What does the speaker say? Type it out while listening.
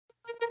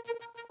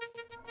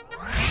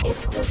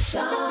It's the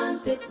Sean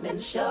Pittman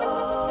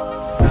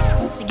Show.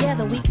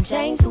 Together we can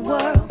change the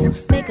world,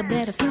 make a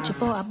better future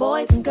for our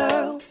boys and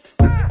girls.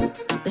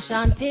 The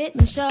Sean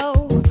Pittman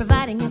Show,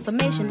 providing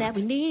information that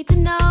we need to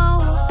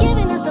know,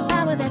 giving us the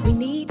power that we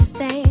need to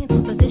stand,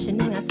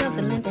 positioning ourselves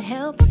and lend a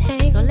helping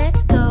hand. So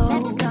let's go,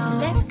 let's go,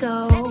 let's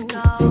go, let's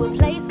go to a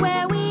place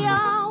where we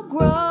all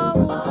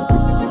grow.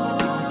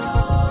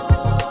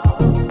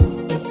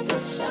 It's the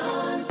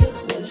Sean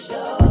Pittman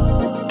Show.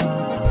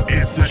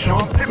 It's the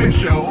Sean Pittman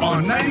Show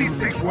on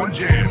 96.1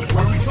 Jams,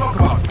 where we talk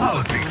about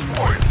politics,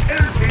 sports,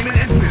 entertainment,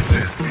 and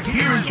business.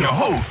 Here is your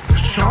host,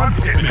 Sean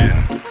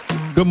Pittman.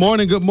 Good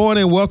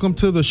morning. Welcome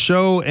to the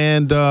show,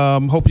 and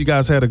hope you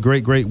guys had a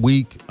great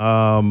week.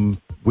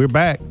 We're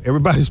back.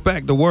 Everybody's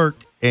back to work,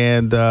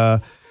 and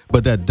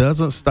but that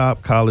doesn't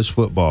stop college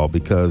football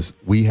because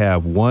we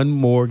have one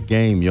more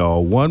game,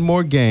 y'all. One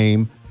more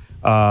game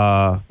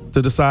to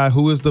decide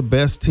who is the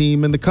best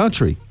team in the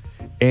country,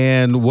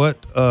 and what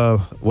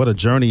a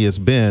journey it's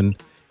been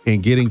in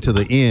getting to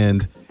the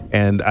end.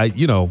 And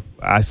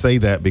I say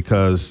that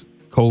because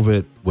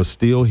COVID was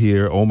still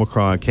here.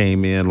 Omicron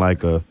came in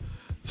like a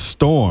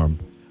storm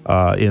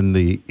in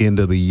the end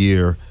of the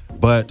year,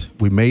 but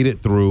we made it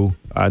through.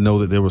 I know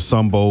that there were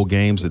some bowl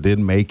games that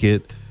didn't make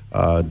it,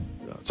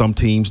 some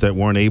teams that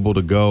weren't able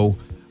to go,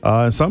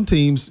 and some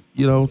teams,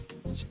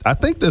 I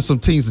think there's some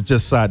teams that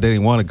just decided they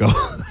didn't want to go.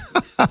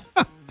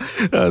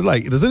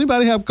 Like, does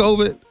anybody have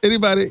COVID?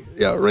 Anybody?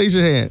 Yeah, raise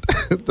your hand.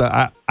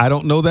 I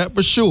don't know that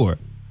for sure.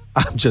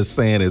 I'm just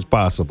saying it's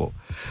possible.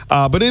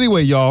 But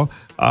anyway, y'all,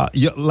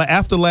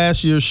 after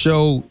last year's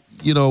show,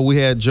 we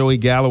had Joey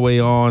Galloway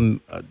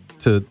on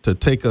to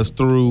take us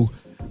through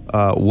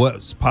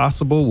what's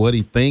possible, what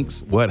he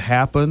thinks, what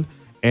happened.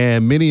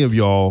 And many of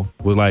y'all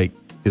were like,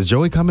 is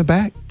Joey coming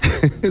back?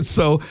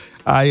 So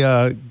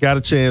I got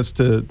a chance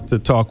to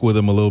talk with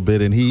him a little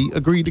bit, and he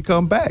agreed to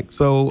come back.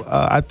 So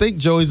I think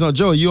Joey's on.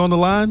 Joey, you on the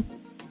line?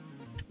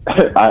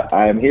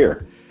 I am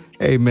here.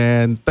 Hey,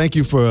 man, thank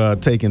you for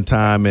taking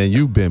time, man.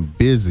 You've been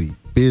busy.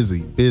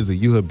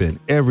 You have been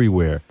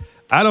everywhere.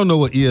 I don't know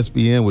what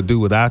ESPN would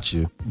do without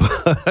you,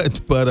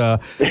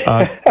 but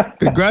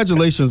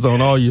congratulations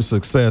on all your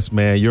success,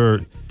 man.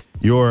 Your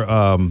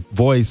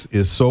voice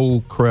is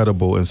so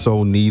credible and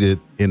so needed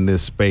in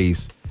this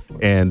space.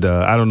 And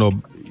I don't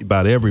know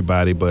about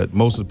everybody, but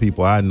most of the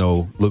people I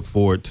know look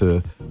forward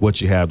to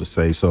what you have to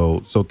say. So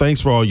thanks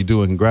for all you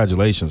do, and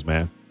congratulations,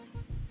 man.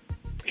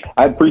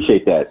 I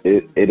appreciate that.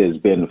 It has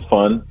been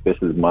fun. This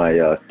is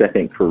my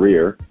second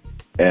career,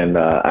 and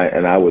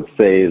I would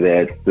say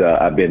that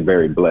I've been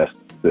very blessed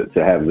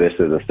to have this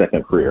as a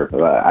second career.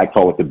 I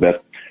call it the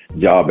best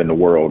job in the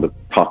world,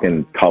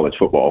 talking college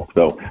football.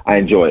 So I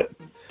enjoy it.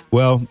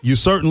 Well, you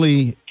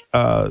certainly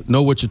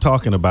know what you're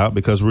talking about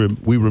because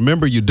we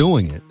remember you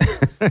doing it,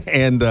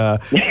 and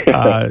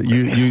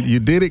you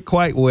did it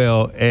quite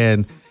well.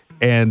 And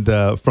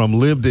from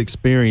lived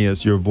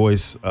experience, your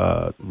voice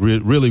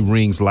really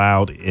rings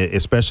loud,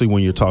 especially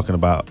when you're talking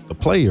about the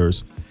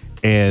players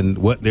and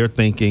what they're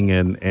thinking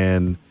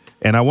and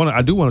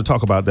I do want to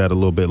talk about that a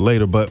little bit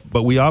later, but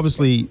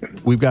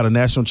we've got a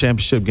national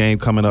championship game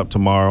coming up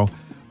tomorrow,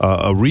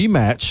 a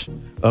rematch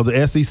of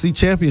the SEC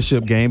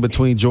championship game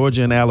between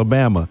Georgia and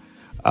Alabama.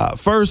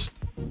 First,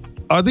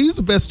 are these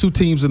the best two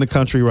teams in the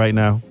country right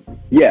now?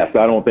 Yes,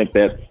 I don't think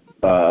that's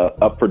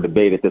up for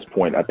debate at this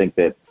point. I think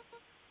that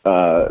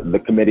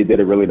the committee did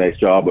a really nice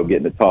job of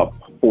getting the top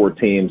four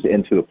teams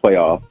into the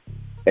playoff,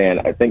 and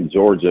I think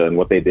Georgia and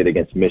what they did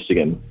against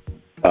Michigan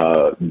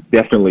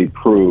definitely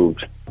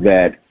proved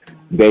that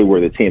they were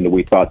the team that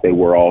we thought they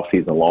were all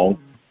season long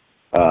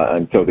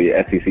until the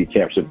SEC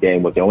championship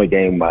game was the only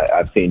game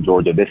I've seen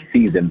Georgia this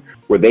season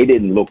where they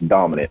didn't look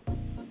dominant.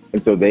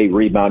 And so they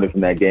rebounded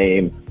from that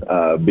game,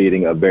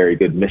 beating a very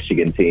good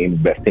Michigan team,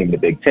 best team in the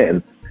Big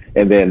Ten.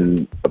 And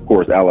then, of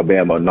course,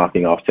 Alabama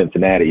knocking off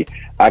Cincinnati.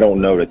 I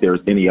don't know that there's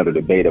any other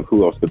debate of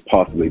who else could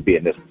possibly be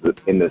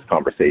in this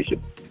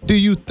conversation. Do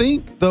you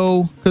think,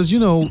 though, because,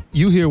 you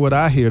hear what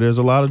I hear, there's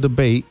a lot of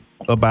debate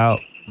about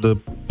the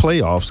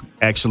playoffs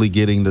actually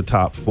getting the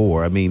top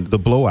four. I mean, the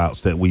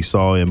blowouts that we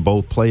saw in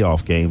both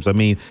playoff games. I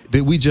mean,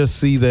 did we just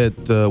see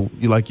that,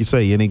 like you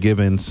say, any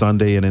given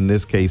Sunday and in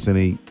this case,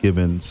 any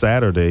given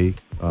Saturday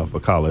for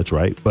college,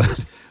 right?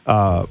 But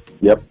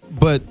yep.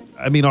 But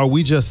I mean, are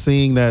we just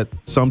seeing that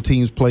some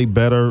teams play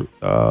better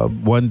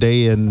one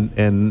day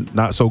and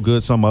not so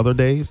good some other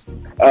days?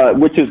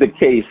 Which is the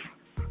case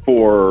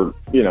for,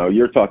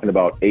 you're talking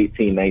about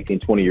 18,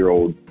 19,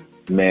 20-year-old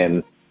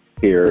men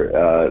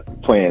here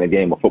playing a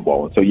game of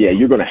football. And so, yeah,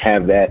 you're going to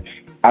have that.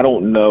 I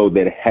don't know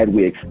that had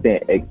we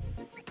expanded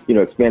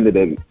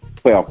the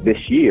playoff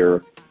this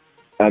year,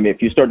 I mean,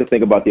 if you start to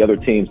think about the other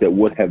teams that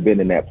would have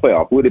been in that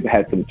playoff, we would have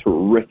had some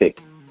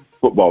terrific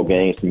football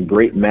games, some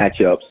great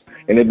matchups,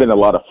 and it's been a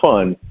lot of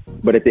fun.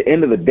 But at the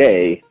end of the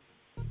day,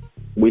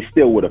 we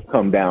still would have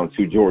come down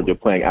to Georgia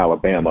playing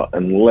Alabama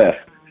unless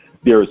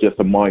there was just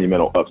a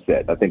monumental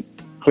upset. I think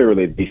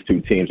clearly these two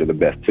teams are the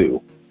best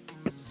two.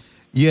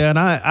 Yeah, and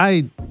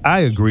I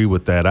agree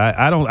with that.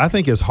 I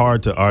think it's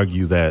hard to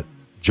argue that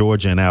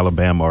Georgia and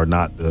Alabama are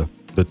not the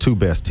two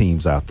best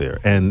teams out there,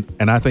 and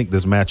I think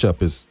this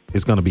matchup is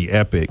going to be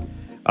epic.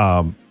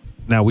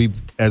 Now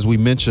as we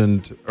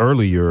mentioned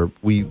earlier,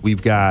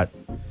 we've got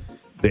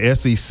the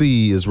SEC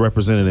is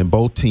represented in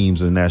both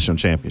teams in the national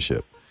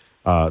championship.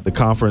 The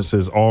conference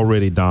is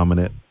already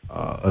dominant,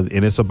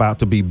 and it's about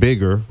to be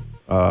bigger.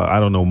 I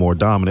don't know more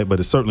dominant, but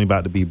it's certainly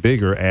about to be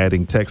bigger,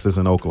 adding Texas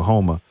and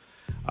Oklahoma.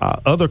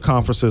 Other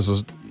conferences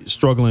are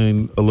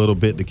struggling a little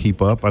bit to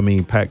keep up. I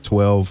mean,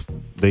 Pac-12,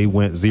 they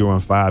went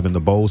 0-5 in the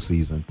bowl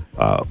season.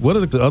 What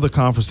do the other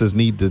conferences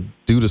need to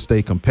do to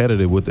stay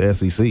competitive with the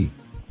SEC?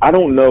 I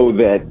don't know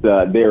that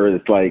there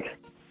is like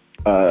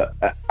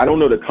I don't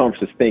know the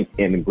conferences think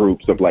in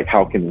groups of like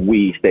how can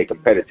we stay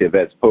competitive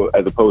as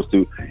opposed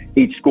to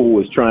each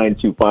school is trying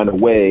to find a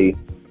way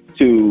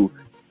to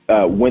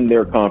win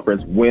their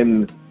conference,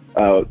 win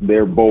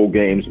their bowl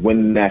games,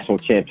 win national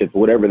championships,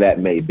 whatever that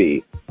may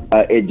be.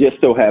 It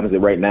just so happens that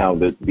right now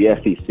the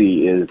SEC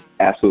is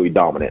absolutely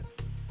dominant,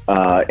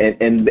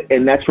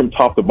 and that's from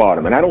top to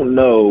bottom. And I don't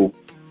know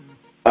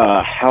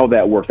how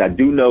that works. I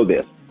do know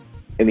this.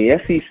 In the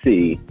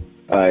SEC,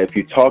 if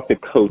you talk to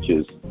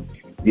coaches,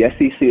 the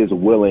SEC is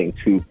willing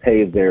to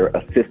pay their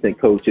assistant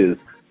coaches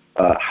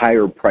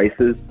higher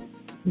prices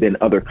than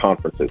other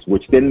conferences,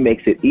 which then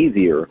makes it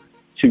easier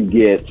to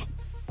get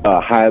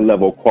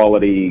high-level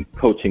quality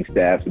coaching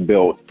staffs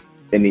built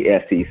in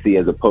the SEC,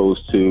 as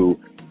opposed to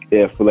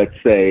if, let's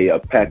say, a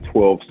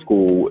Pac-12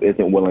 school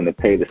isn't willing to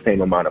pay the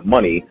same amount of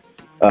money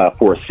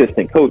for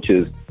assistant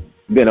coaches,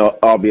 then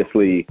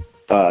obviously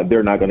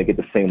they're not going to get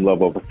the same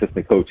level of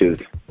assistant coaches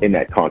in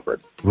that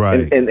conference.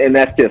 Right. And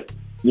that's just,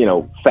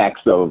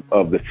 facts of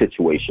the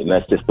situation.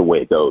 That's just the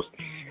way it goes.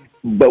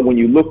 But when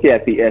you look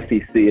at the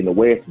SEC and the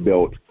way it's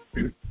built,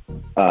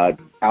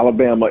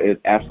 Alabama is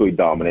absolutely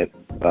dominant.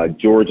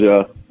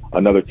 Georgia,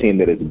 another team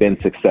that has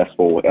been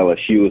successful.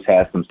 LSU has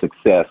had some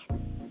success.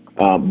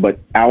 But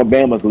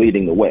Alabama's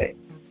leading the way.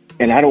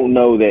 And I don't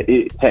know that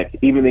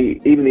even the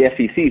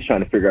SEC is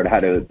trying to figure out how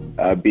to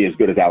be as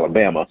good as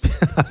Alabama.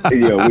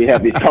 We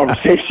have these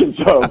conversations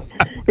of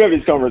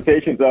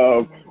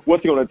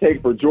what's it going to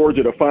take for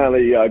Georgia to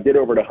finally get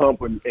over the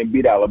hump and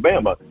beat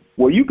Alabama.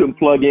 Well, you can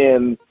plug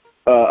in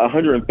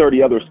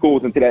 130 other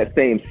schools into that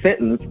same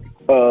sentence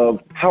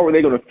of how are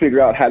they going to figure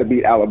out how to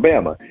beat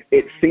Alabama.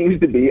 It seems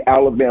to be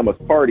Alabama's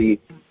party,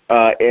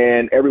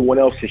 and everyone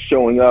else is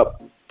showing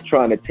up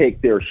trying to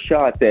take their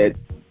shot at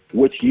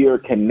which year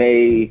can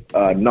they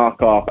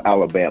knock off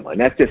Alabama. And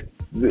that's just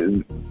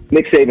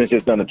Nick Saban's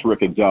just done a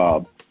terrific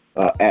job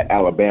at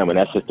Alabama, and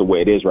that's just the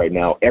way it is right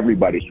now.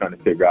 Everybody's trying to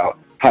figure out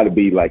how to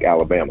be like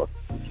Alabama.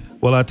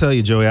 Well, I tell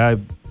you, Joey,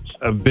 I've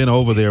been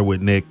over there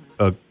with Nick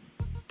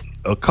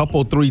a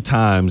couple, 3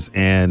 times,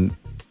 and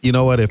you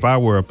know what? If I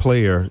were a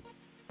player,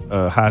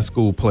 a high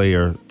school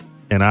player,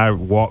 and I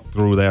walked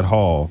through that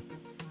hall,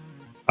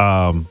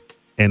 and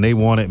they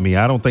wanted me,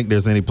 I don't think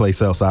there's any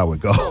place else I would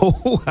go.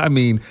 I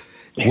mean,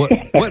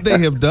 what they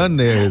have done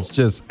there is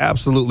just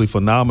absolutely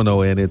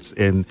phenomenal, and here's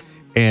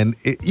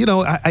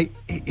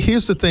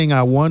the thing.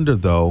 I wonder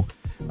though,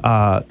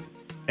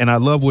 and I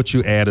love what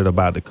you added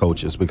about the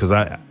coaches, because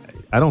I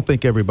don't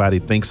think everybody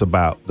thinks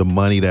about the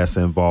money that's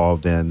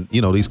involved, and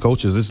these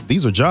coaches,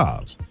 these are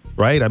jobs,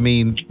 right? I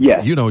mean,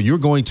 yes. You're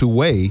going to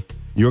weigh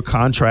your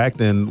contract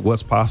and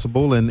what's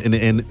possible, and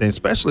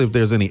especially if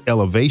there's any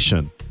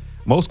elevation.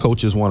 Most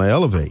coaches want to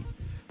elevate.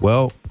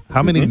 Well,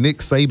 how many Nick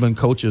Saban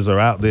coaches are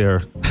out there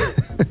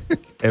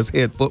as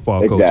head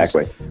football coaches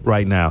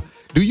right now?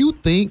 Do you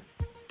think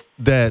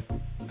that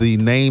the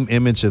name,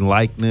 image, and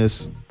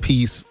likeness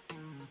piece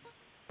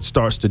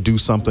starts to do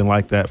something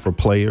like that for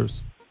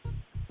players?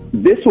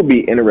 This will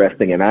be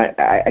interesting, and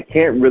I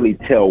can't really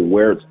tell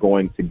where it's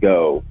going to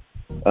go,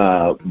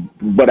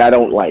 but I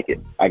don't like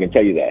it. I can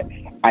tell you that.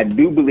 I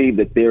do believe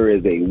that there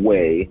is a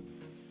way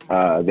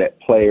that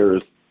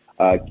players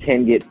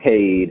can get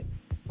paid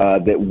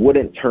that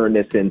wouldn't turn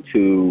this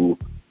into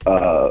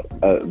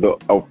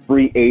a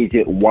free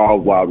agent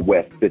wild, wild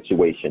west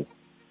situation.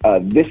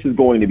 This is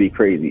going to be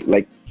crazy.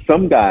 Like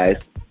some guys,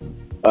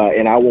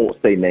 and I won't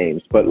say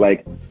names, but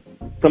like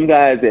some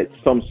guys at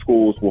some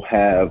schools will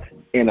have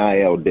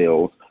NIL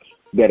deals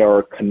that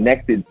are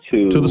connected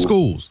to the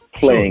schools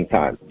playing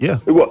time. Yeah.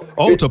 Well,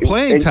 to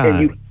playing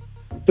time.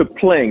 To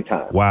playing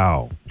time.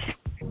 Wow.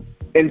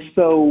 And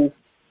so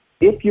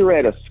if you're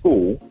at a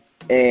school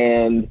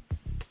and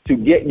to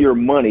get your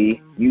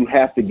money, you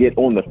have to get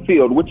on the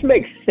field, which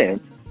makes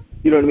sense.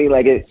 You know what I mean?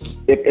 Like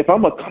if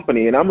I'm a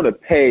company and I'm going to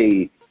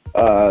pay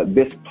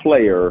this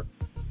player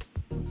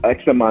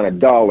X amount of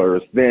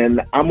dollars,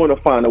 then I'm going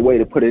to find a way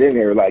to put it in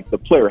there. Like the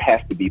player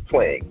has to be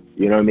playing,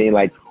 you know what I mean?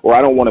 Like, or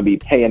I don't want to be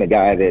paying a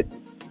guy that's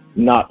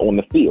not on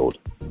the field.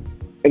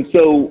 And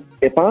so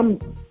if I'm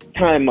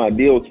tying my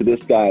deal to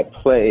this guy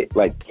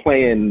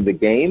playing the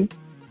game,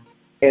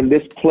 and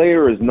this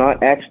player is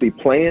not actually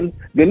playing,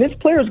 then this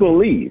player is going to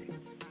leave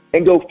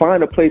and go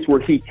find a place where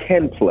he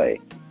can play.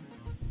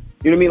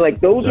 You know what I mean?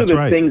 Like those are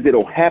the things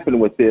that'll happen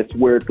with this,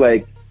 where it's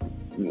like,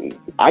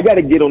 I got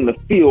to get on the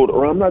field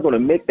or I'm not going to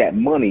make that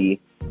money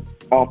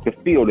off the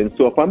field. And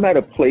so if I'm at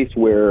a place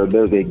where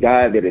there's a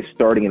guy that is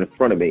starting in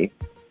front of me,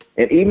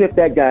 and even if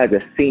that guy's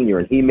a senior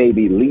and he may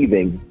be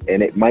leaving,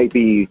 and it might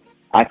be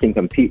I can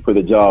compete for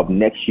the job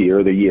next year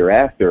or the year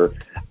after,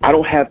 I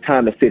don't have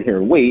time to sit here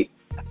and wait.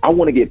 I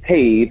want to get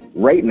paid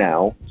right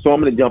now, so I'm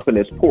going to jump in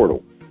this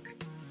portal.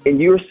 And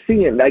you're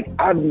seeing, like,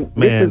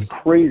 this is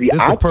crazy.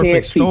 This is the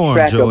perfect storm,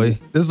 Joey.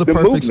 This is a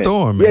perfect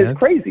storm, man. Yeah, it's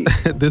crazy.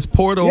 This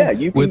portal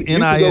with NIL. You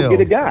can go get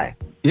a guy.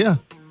 Yeah.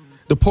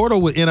 The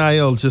portal with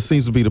NIL just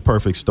seems to be the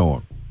perfect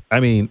storm.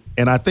 I mean,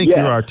 and I think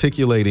you're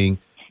articulating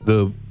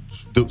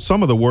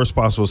some of the worst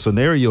possible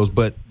scenarios,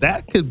 but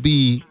that could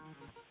be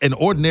an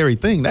ordinary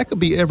thing. That could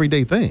be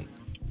everyday thing.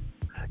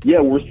 Yeah,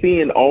 we're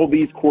seeing all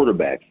these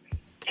quarterbacks.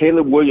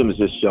 Caleb Williams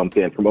just jumped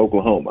in from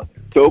Oklahoma.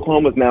 So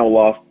Oklahoma's now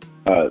lost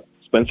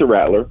Spencer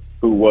Rattler,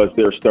 who was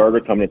their starter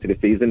coming into the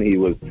season. He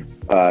was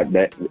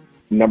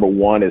number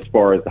one as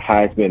far as the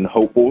Heisman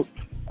hopefuls.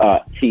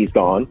 He's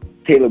gone.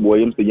 Caleb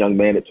Williams, the young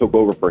man that took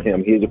over for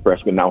him, he's a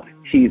freshman now.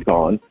 He's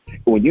gone.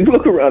 When you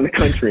look around the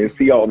country and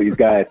see all these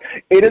guys,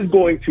 it is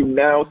going to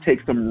now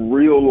take some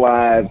real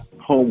live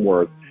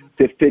homework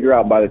to figure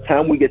out by the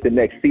time we get to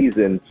next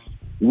season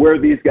where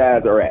these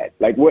guys are at.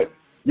 Like, what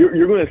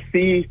you're going to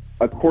see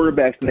a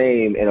quarterback's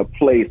name in a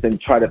place and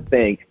try to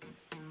think,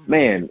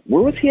 man,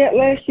 where was he at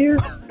last year?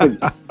 Because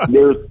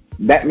there's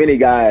that many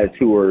guys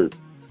who are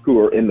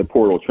in the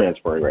portal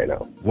transferring right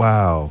now.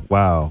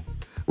 Wow.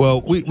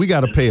 Well, we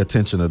got to pay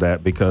attention to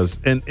that because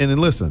and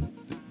listen,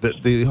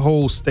 the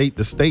whole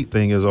state-to-state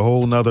thing is a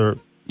whole nother,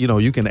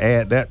 you can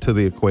add that to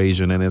the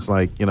equation, and it's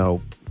like,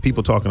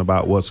 people talking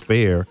about what's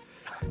fair.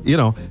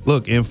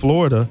 Look, in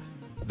Florida,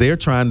 they're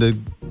trying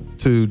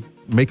to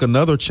make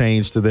another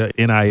change to the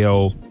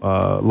NIL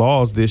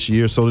laws this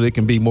year so that it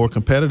can be more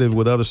competitive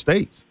with other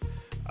states.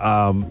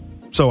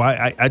 So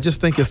I just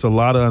think it's a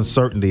lot of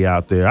uncertainty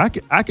out there.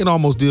 I can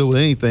almost deal with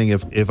anything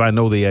if I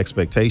know the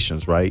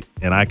expectations, right?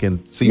 And I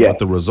can see what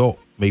the result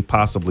may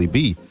possibly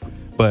be.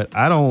 But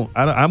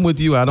I'm with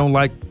you. I don't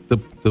like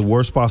the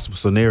worst possible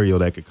scenario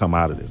that could come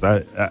out of this.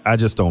 I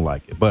just don't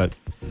like it. But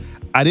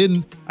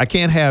I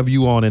can't have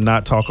you on and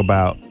not talk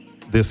about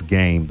this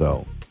game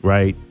though,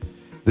 right?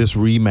 This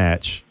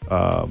rematch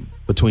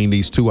between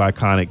these two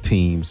iconic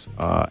teams.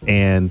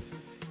 And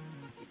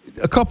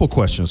a couple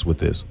questions with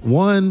this.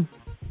 One,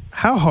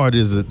 how hard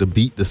is it to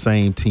beat the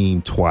same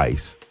team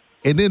twice?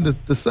 And then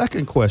the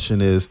second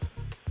question is,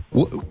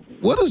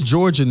 what does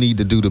Georgia need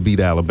to do to beat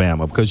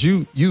Alabama? Because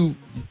you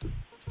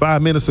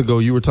 5 minutes ago,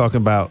 you were talking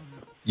about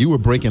you were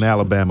breaking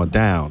Alabama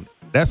down.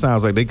 That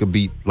sounds like they could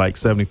beat like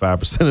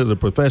 75% of the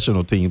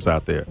professional teams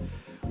out there.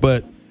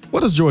 But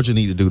what does Georgia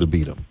need to do to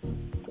beat them?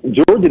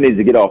 Georgia needs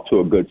to get off to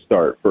a good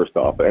start, first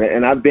off.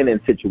 And I've been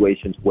in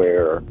situations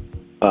where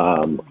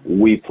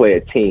we play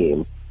a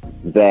team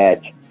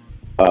that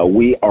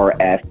we are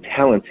as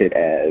talented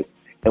as,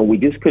 and we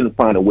just couldn't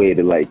find a way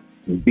to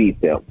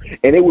beat them.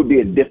 And it would be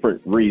a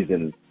different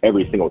reason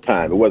every single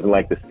time. It wasn't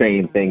like the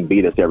same thing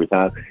beat us every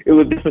time. It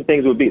was different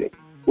things would beat us.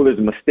 Whether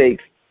there's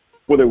mistakes,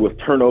 whether it was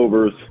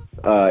turnovers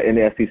in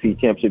the SEC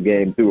championship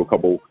game through a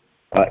couple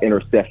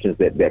interceptions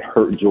that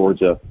hurt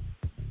Georgia.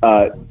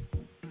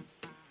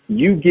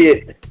 You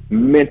get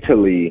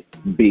mentally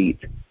beat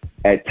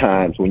at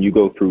times when you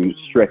go through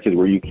stretches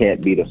where you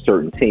can't beat a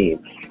certain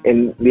team.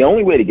 And the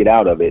only way to get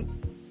out of it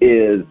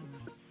is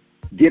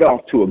get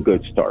off to a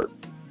good start.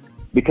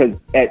 Because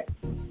at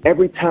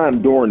every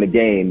time during the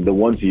game, the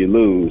ones you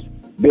lose,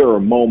 there are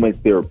moments,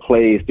 there are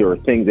plays, there are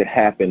things that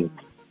happen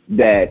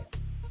that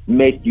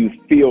make you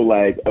feel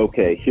like,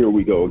 okay, here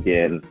we go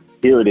again.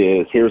 Here it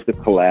is. Here's the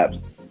collapse.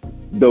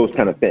 Those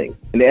kind of things.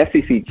 In the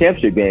SEC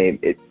championship game,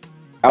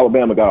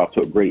 Alabama got off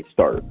to a great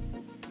start.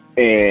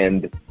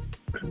 And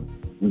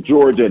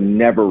Georgia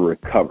never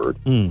recovered.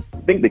 I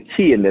think the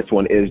key in this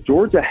one is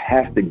Georgia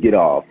has to get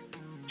off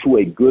to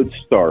a good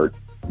start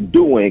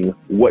doing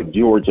what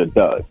Georgia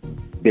does.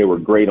 They were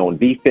great on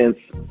defense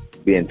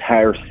the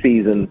entire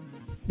season.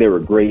 They were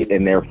great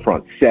in their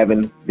front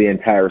seven the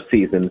entire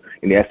season.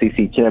 In the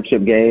SEC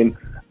championship game,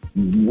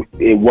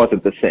 it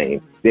wasn't the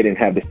same. They didn't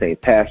have the same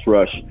pass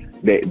rush.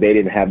 They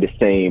didn't have the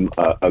same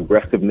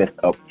aggressiveness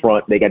up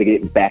front. They got to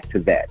get back to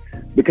that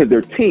because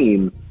their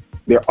team,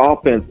 their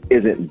offense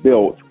isn't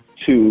built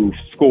to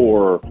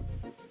score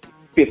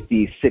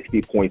 50,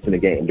 60 points in a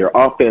game. Their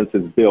offense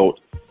is built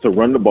to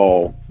run the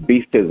ball,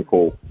 be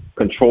physical,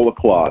 control the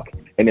clock,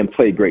 and then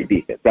play great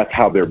defense. That's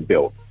how they're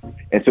built.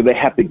 And so they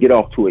have to get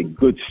off to a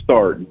good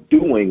start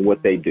doing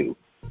what they do.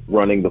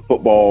 Running the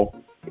football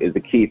is the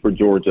key for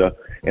Georgia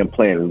and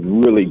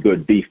playing really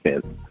good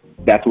defense.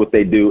 That's what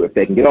they do. If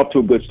they can get off to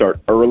a good start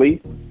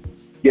early,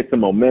 get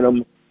some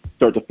momentum,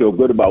 start to feel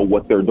good about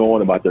what they're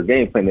doing, about their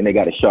game plan, then they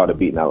got a shot at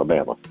beating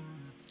Alabama.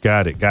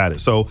 Got it.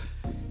 So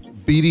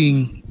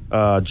beating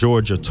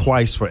Georgia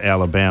twice for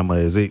Alabama,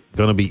 is it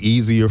going to be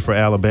easier for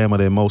Alabama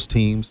than most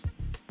teams?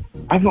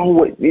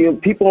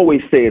 People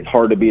always say it's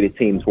hard to beat a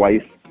team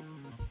twice.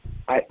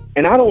 I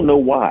don't know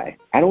why.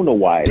 I don't know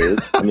why it is.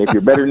 I mean, if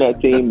you're better than that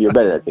team, you're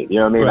better than that team. You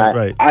know what I mean?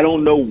 Right. I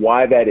don't know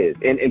why that is.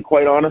 And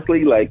quite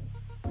honestly,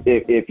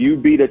 if you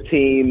beat a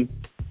team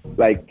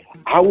Like,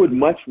 I would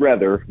much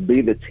rather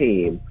be the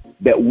team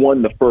that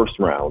won the first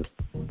round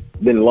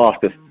than lost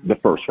the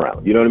first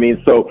round. You know what I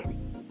mean? So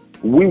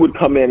we would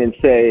come in and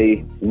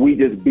say, we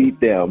just beat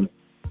them,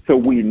 so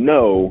we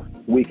know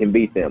we can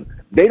beat them.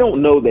 They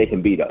don't know they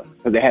can beat us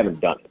because they haven't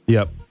done it.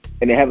 Yep.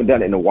 And they haven't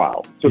done it in a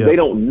while. So Yep. they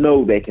don't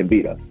know they can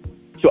beat us.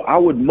 So I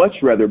would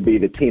much rather be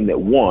the team that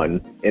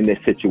won in this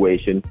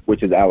situation,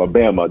 which is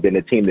Alabama, than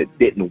the team that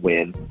didn't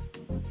win.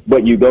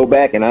 But you go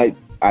back, and I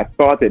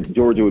thought that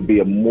Georgia would be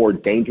a more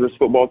dangerous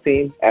football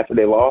team after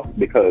they lost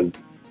because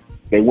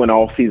they went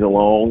all season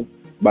long,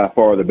 by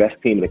far the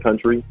best team in the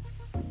country.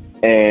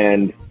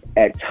 And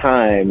at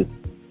times,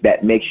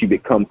 that makes you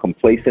become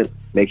complacent,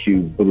 makes you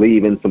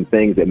believe in some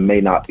things that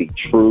may not be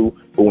true.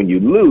 But when you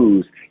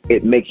lose,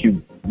 it makes you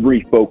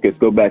refocus,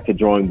 go back to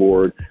drawing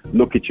board,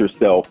 look at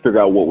yourself, figure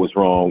out what was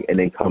wrong, and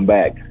then come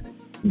back.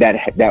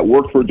 That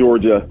worked for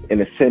Georgia in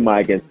the semi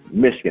against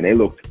Michigan. They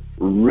looked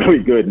really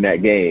good in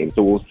that game.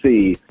 So we'll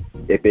see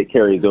if it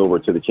carries over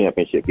to the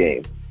championship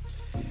game.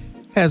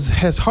 Has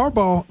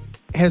Harbaugh,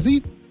 has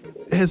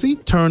he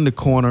turned the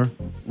corner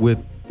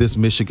with this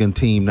Michigan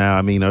team now?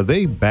 I mean, are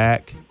they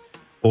back,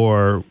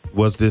 or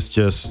was this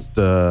just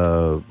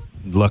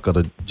luck of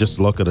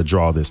the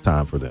draw this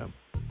time for them?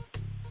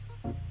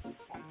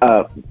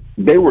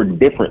 They were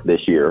different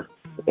this year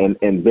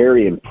and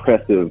very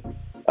impressive.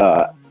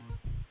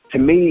 To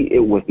me,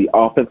 it was the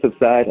offensive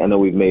side. I know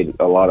we've made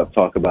a lot of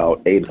talk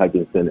about Abe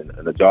Hutchinson and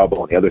Ajabo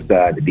on the other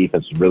side. The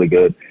defense was really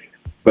good.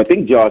 But I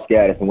think Josh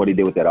Gaddis and what he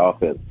did with that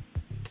offense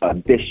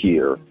this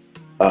year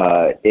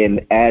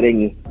in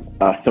adding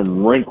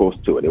some wrinkles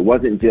to it. It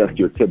wasn't just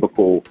your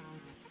typical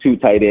two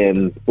tight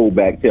ends,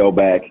 fullback,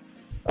 tailback,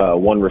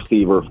 one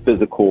receiver,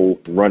 physical,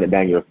 run it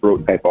down your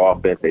throat type of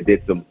offense. They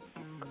did some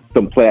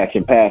play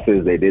action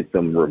passes. They did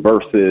some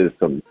reverses,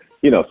 some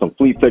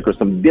flea flickers,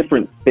 some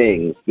different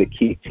things that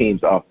keep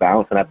teams off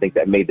balance. And I think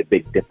that made the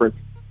big difference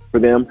for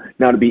them.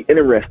 Now, to be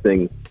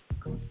interesting,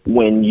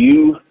 when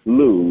you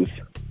lose,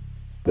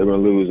 they're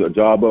going to lose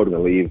Ajabo, they're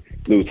going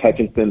to lose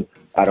Hutchinson.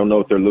 I don't know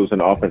if they're losing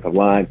the offensive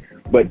line,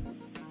 but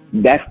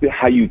that's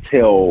how you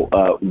tell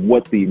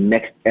what the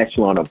next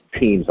echelon of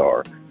teams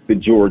are. The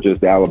Georgias,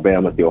 the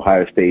Alabamas, the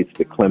Ohio States,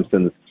 the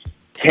Clemsons.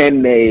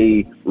 Can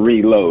they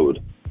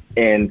reload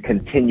and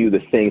continue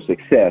the same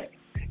success?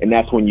 And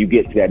that's when you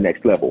get to that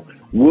next level.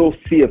 We'll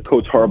see if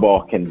Coach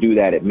Harbaugh can do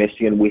that at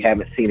Michigan. We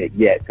haven't seen it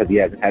yet because he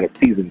hasn't had a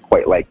season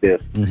quite like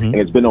this. Mm-hmm. And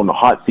it's been on the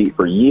hot seat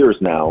for years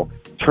now.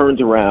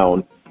 Turns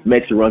around,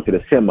 makes a run to the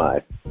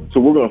semis.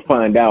 So we're going to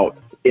find out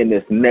in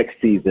this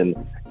next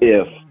season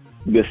if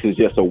this is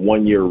just a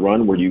one-year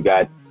run where you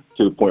got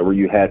to the point where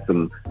you had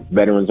some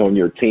veterans on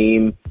your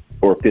team,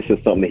 or if this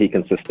is something that he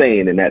can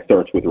sustain, and that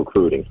starts with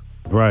recruiting.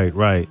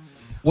 Right.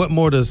 What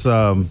more does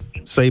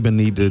Saban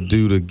need to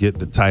do to get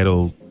the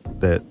title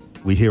that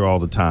we hear all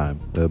the time,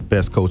 the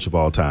best coach of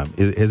all time?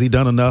 Has he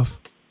done enough?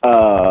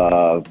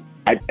 I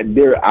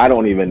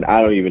don't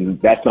even.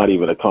 That's not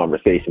even a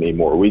conversation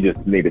anymore. We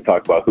just need to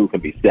talk about who can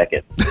be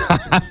second,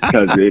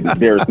 because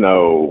there's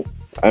no.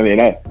 I mean,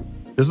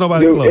 there's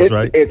nobody close,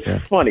 right?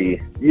 It's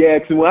funny, yeah.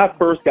 Because when I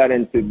first got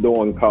into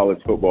doing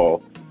college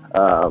football,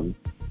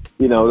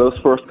 those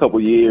first couple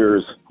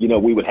years,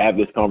 we would have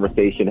this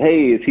conversation.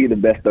 Hey, is he the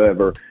best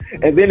ever?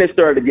 And then it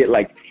started to get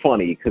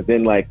funny, because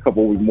then a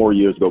couple more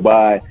years go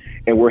by,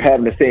 and we're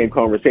having the same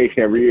conversation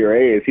every year.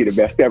 Hey, is he the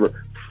best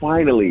ever?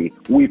 Finally,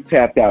 we've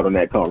tapped out on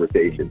that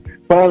conversation.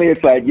 Finally,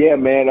 it's yeah,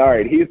 man, all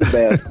right, he's the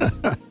best.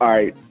 All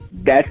right,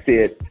 that's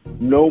it.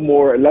 No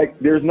more.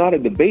 There's not a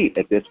debate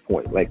at this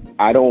point.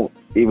 I don't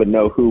even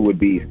know who would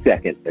be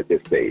second at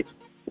this stage.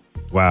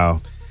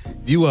 Wow.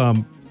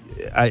 You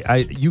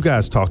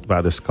guys talked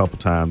about this a couple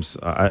times.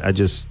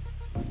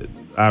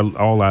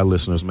 All our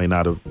listeners may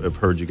not have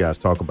heard you guys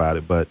talk about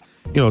it, but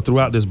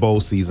throughout this bowl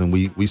season,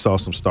 we saw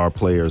some star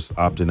players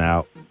opting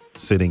out,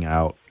 sitting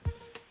out.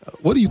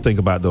 What do you think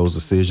about those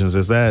decisions?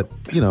 Is that,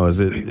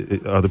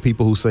 are the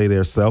people who say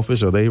they're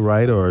selfish, are they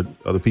right? Or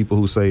are the people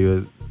who say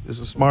it's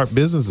a smart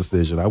business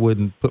decision? I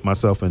wouldn't put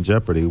myself in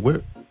jeopardy.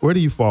 Where do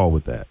you fall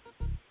with that?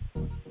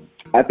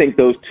 I think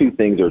those two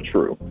things are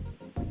true.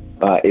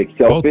 It's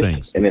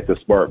selfish and it's a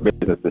smart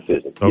business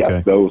decision. Okay.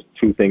 Yes, those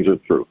two things are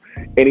true.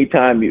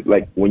 Anytime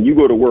when you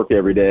go to work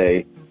every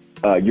day,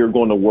 you're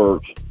going to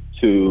work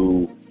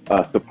to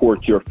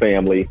support your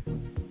family.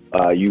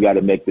 You got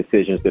to make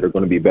decisions that are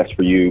going to be best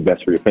for you,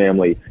 best for your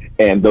family,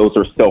 and those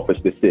are selfish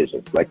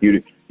decisions.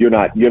 You're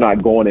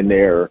not going in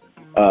there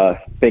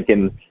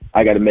thinking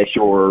I got to make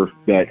sure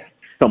that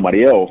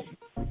somebody else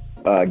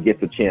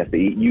gets a chance to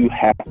eat. You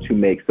have to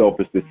make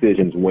selfish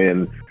decisions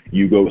when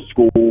you go to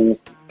school.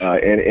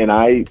 And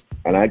I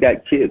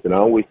got kids, and I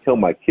always tell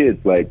my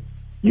kids,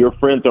 your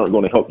friends aren't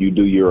going to help you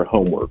do your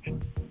homework.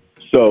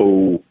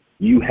 So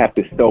you have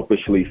to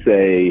selfishly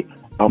say,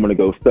 I'm going to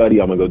go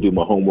study, I'm going to go do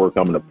my homework,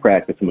 I'm going to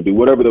practice, I'm going to do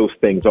whatever those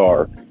things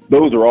are.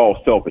 Those are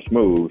all selfish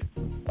moves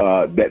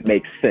that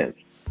make sense.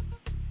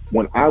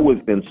 When I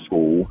was in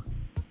school,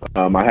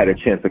 I had a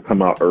chance to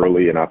come out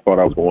early, and I thought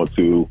I was going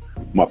to.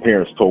 My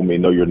parents told me,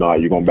 no, you're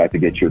not. You're going back to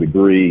get your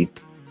degree.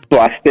 So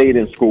I stayed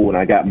in school and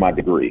I got my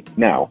degree.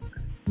 Now,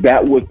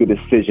 that was the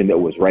decision that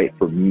was right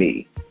for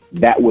me.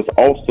 That was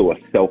also a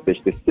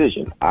selfish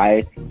decision.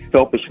 I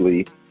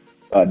selfishly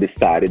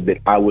decided that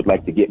I would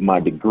like to get my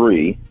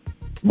degree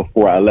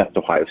before I left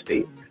Ohio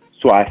State.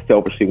 So I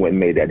selfishly went and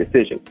made that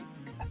decision.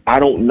 I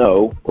don't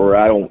know, or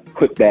I don't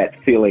put that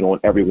feeling on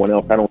everyone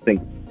else. I don't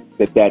think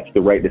that that's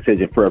the right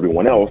decision for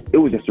everyone else. It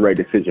was just the right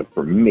decision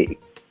for me.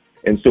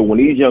 And so when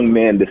these young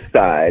men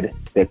decide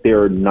that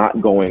they're not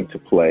going to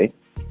play,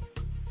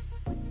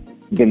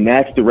 then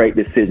that's the right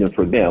decision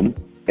for them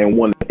and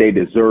one that they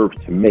deserve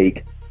to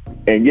make.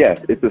 And yes,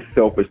 it's a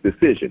selfish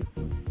decision.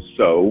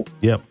 So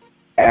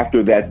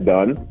after that's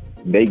done,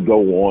 they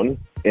go on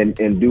and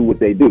do what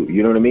they do.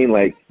 You know what I mean?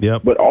 Like,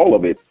 but all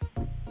of it's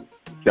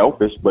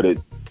selfish, but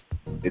it's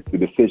the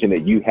decision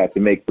that you have to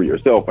make for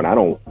yourself. And I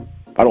don't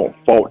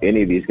fault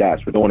any of these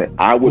guys for doing it.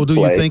 I would do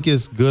you think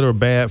it's good or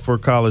bad for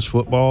college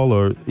football,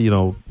 or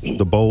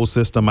the bowl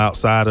system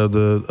outside of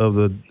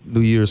the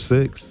New Year's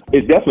Six?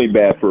 It's definitely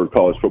bad for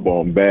college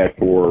football and bad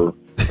for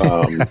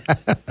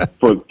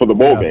for the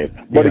bowl games.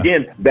 But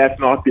again, that's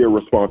not their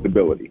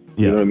responsibility.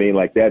 You know what I mean?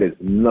 Like, that is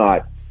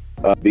not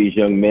these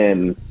young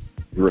men's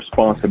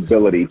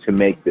responsibility to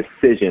make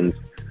decisions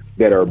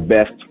that are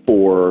best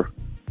for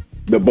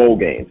the bowl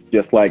games.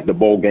 Just like the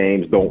bowl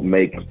games don't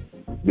make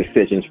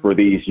decisions for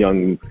these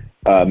young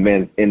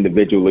men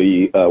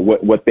individually,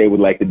 what they would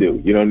like to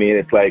do. You know what I mean?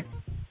 It's like,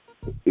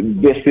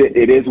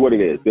 it is what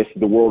it is. This is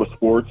the world of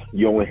sports.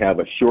 You only have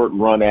a short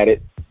run at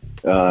it.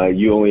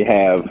 You only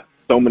have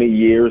so many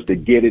years to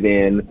get it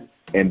in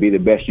and be the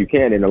best you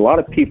can. And a lot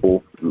of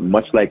people,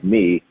 much like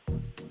me,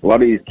 a lot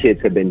of these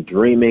kids have been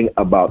dreaming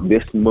about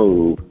this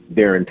move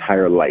their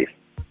entire life.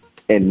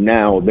 And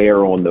now they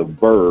are on the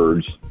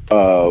verge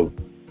of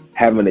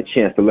having a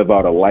chance to live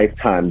out a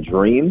lifetime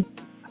dream.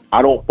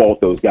 I don't fault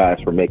those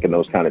guys for making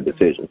those kind of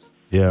decisions.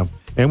 Yeah.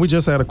 And we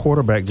just had a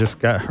quarterback just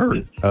got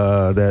hurt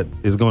that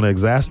is going to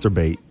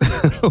exacerbate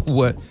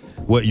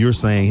what you're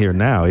saying here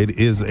now. It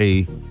is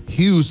a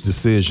huge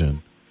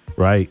decision,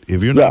 right?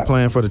 If you're not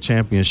playing for the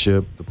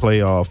championship, the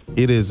playoff,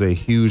 it is a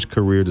huge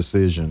career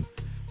decision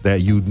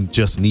that you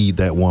just need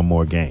that one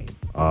more game.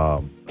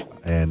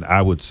 And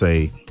I would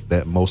say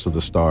that most of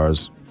the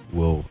stars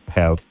will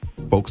have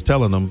folks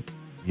telling them,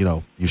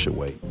 you should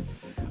wait.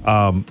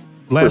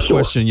 Last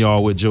question,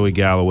 y'all, with Joey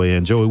Galloway.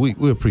 And Joey,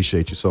 we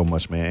appreciate you so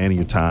much, man, and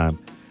your time.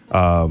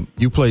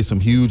 You played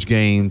some huge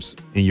games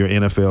in your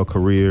NFL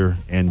career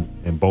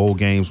and bowl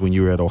games when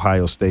you were at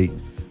Ohio State.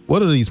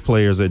 What are these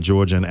players at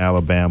Georgia and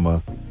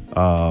Alabama,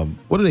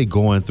 what are they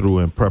going through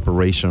in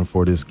preparation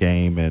for this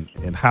game?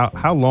 And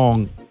how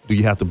long do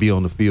you have to be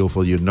on the field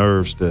for your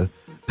nerves to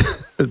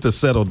to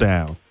settle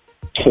down?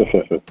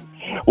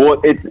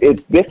 Well,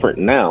 it's different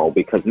now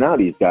because now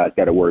these guys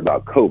got to worry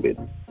about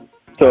COVID.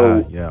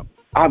 So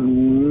I've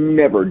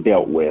never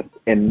dealt with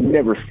and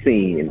never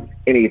seen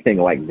anything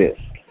like this.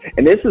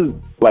 And this is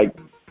like,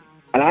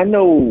 and I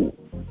know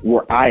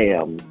where I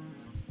am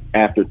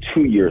after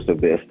 2 years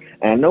of this,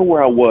 and I know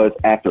where I was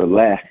after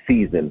last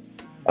season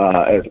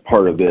as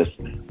part of this.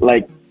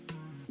 Like,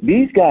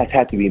 these guys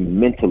have to be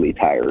mentally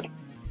tired,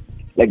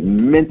 like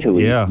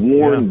mentally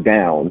worn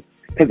down.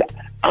 Because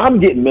I'm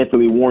getting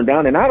mentally worn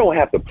down, and I don't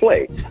have to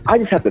play. I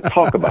just have to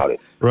talk about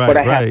it. But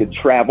I have to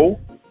travel.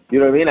 You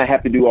know what I mean? I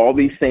have to do all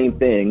these same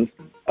things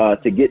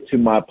to get to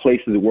my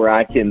places where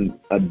I can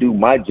do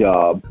my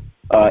job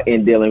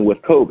in dealing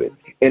with COVID.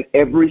 And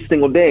every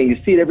single day,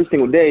 you see it every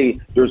single day,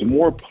 there's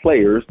more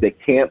players that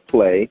can't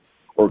play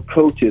or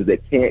coaches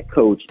that can't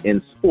coach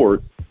in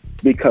sports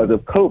because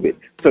of COVID.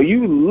 So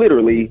you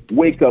literally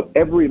wake up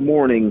every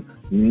morning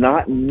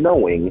not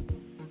knowing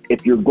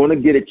if you're going to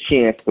get a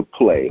chance to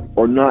play,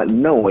 or not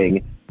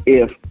knowing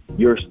if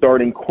your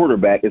starting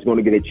quarterback is going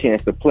to get a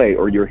chance to play,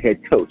 or your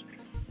head coach.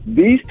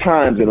 These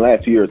times in the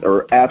last 2 years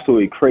are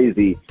absolutely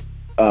crazy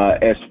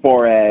as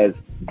far as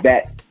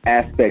that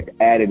aspect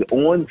added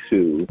on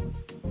to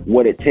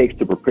what it takes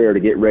to prepare to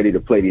get ready to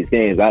play these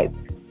games.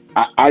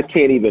 I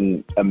can't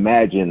even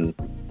imagine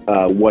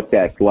what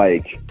that's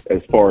like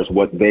as far as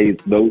what these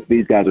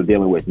guys are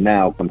dealing with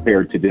now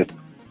compared to just,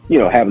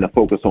 having to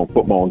focus on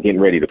football and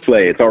getting ready to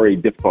play. It's already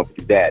difficult to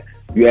do that.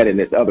 You add in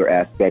this other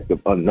aspect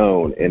of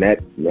unknown, and that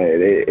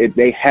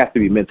they have to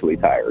be mentally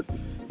tired.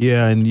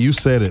 Yeah, and you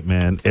said it,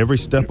 man. Every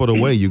step of the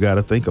way, you got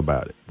to think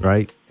about it,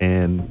 right?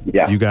 And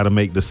you got to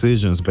make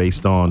decisions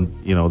based on,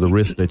 the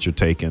risk that you're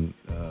taking.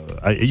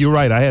 You're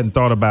right. I hadn't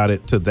thought about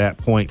it to that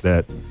point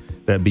that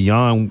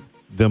beyond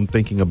them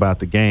thinking about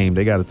the game,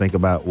 they got to think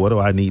about what do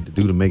I need to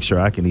do to make sure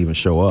I can even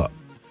show up.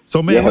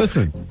 So, man,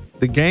 listen,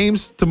 the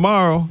game's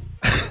tomorrow.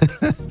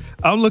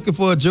 I'm looking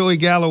for a Joey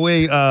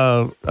Galloway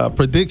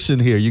prediction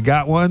here. You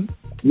got one?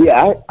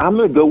 Yeah, I'm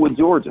going to go with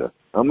Georgia.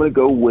 I'm going to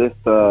go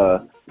with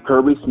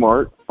Kirby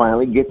Smart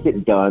finally gets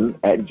it done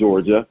at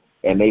Georgia,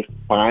 and they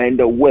find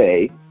a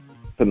way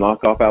to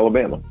knock off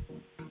Alabama.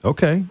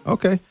 Okay.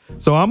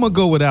 So I'm going to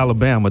go with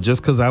Alabama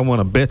just because I want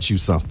to bet you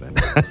something.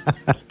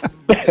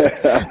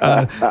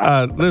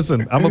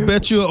 Listen, I'm gonna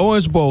bet you an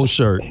Orange Bowl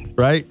shirt,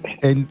 right?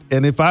 And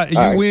if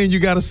you win, you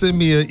got to send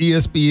me an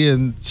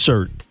ESPN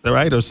shirt, all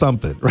right, or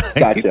something, right?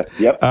 Gotcha.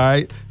 Yep. All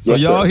right. So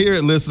yes, y'all sir. hear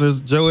it,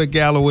 listeners. Joey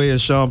Galloway and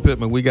Sean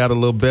Pittman. We got a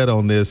little bet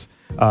on this.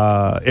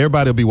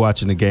 Everybody will be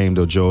watching the game,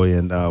 though, Joey,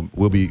 and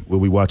we'll be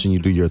watching you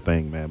do your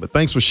thing, man. But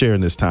thanks for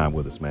sharing this time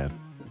with us, man.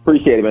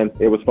 Appreciate it, man.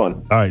 It was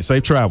fun. All right.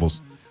 Safe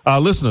travels.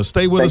 Listeners,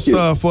 stay with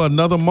us for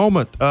another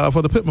moment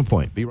for the Pittman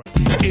Point. Be right.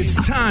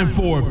 It's time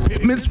for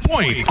Pittman's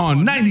Point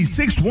on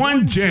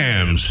 96.1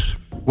 Jams.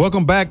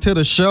 Welcome back to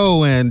the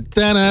show, and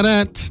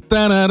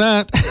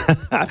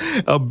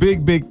a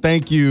big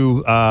thank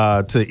you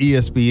to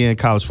ESPN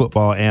college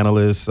football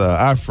analyst,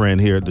 our friend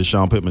here at the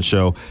Sean Pittman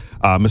Show,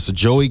 Mr.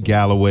 Joey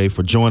Galloway,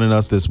 for joining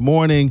us this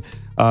morning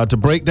to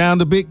break down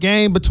the big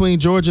game between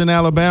Georgia and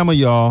Alabama,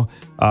 y'all.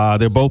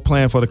 They're both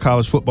playing for the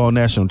College Football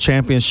National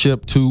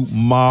Championship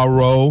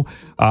tomorrow.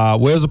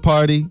 Where's the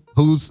party?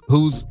 Who's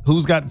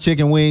got the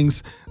chicken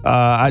wings?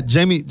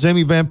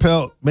 Jamie Van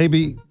Pelt,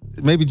 maybe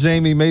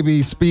Jamie,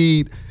 maybe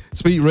Speed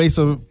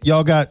Racer.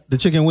 Y'all got the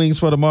chicken wings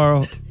for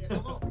tomorrow?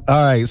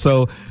 All right,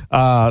 so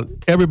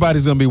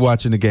everybody's going to be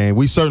watching the game.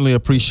 We certainly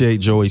appreciate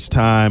Joey's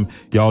time.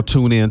 Y'all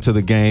tune in to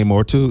the game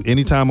or to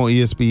anytime on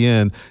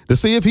ESPN to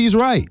see if he's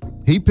right.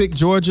 He picked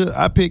Georgia.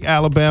 I picked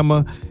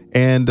Alabama.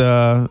 And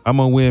I'm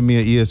going to win me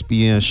an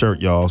ESPN shirt,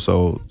 y'all,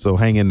 so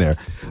hang in there.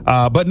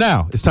 But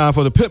now it's time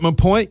for the Pittman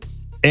Point,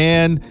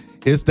 and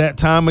it's that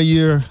time of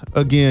year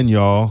again,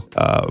 y'all.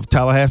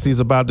 Tallahassee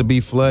is about to be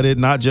flooded,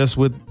 not just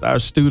with our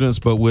students,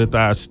 but with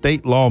our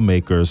state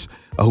lawmakers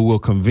who will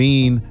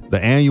convene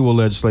the annual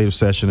legislative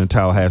session in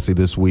Tallahassee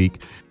this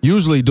week.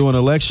 Usually during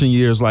election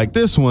years like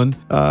this one,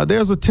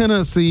 there's a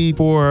tendency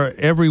for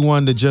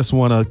everyone to just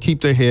want to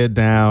keep their head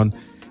down,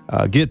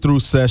 get through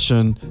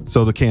session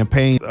so the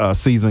campaign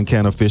season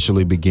can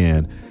officially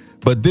begin.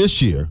 But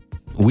this year,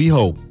 we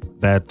hope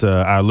that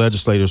our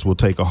legislators will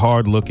take a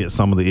hard look at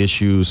some of the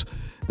issues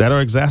that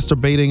are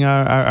exacerbating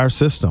our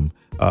system,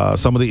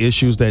 some of the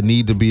issues that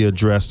need to be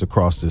addressed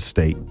across this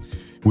state.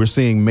 We're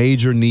seeing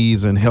major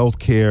needs in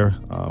healthcare,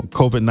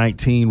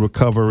 COVID-19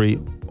 recovery.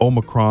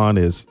 Omicron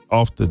is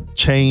off the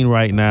chain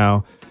right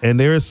now, and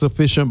there is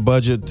sufficient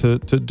budget to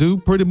do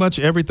pretty much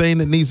everything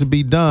that needs to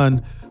be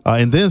done,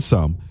 and then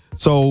some.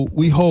 So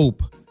we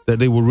hope that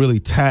they will really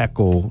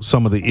tackle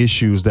some of the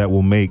issues that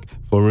will make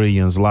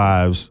Floridians'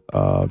 lives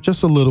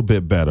just a little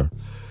bit better.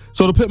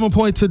 So the Pittman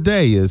Point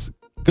today is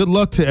good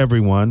luck to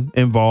everyone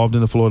involved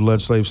in the Florida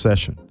legislative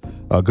session.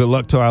 Good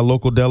luck to our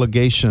local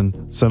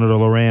delegation, Senator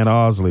Loran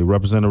Osley,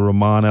 Representative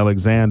Ramon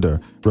Alexander,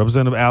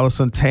 Representative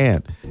Allison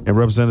Tant, and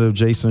Representative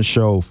Jason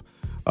Schoaf.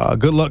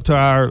 Good luck to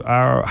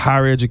our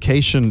higher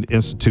education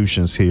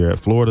institutions here at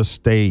Florida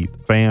State,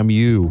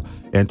 FAMU,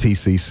 and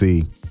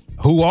TCC,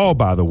 who all,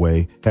 by the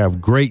way,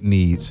 have great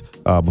needs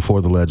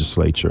before the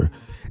legislature.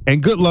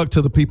 And good luck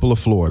to the people of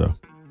Florida.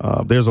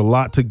 There's a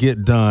lot to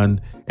get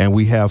done, and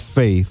we have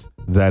faith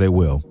that it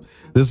will.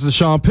 This is the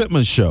Sean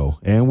Pittman Show,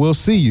 and we'll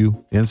see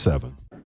you in 7.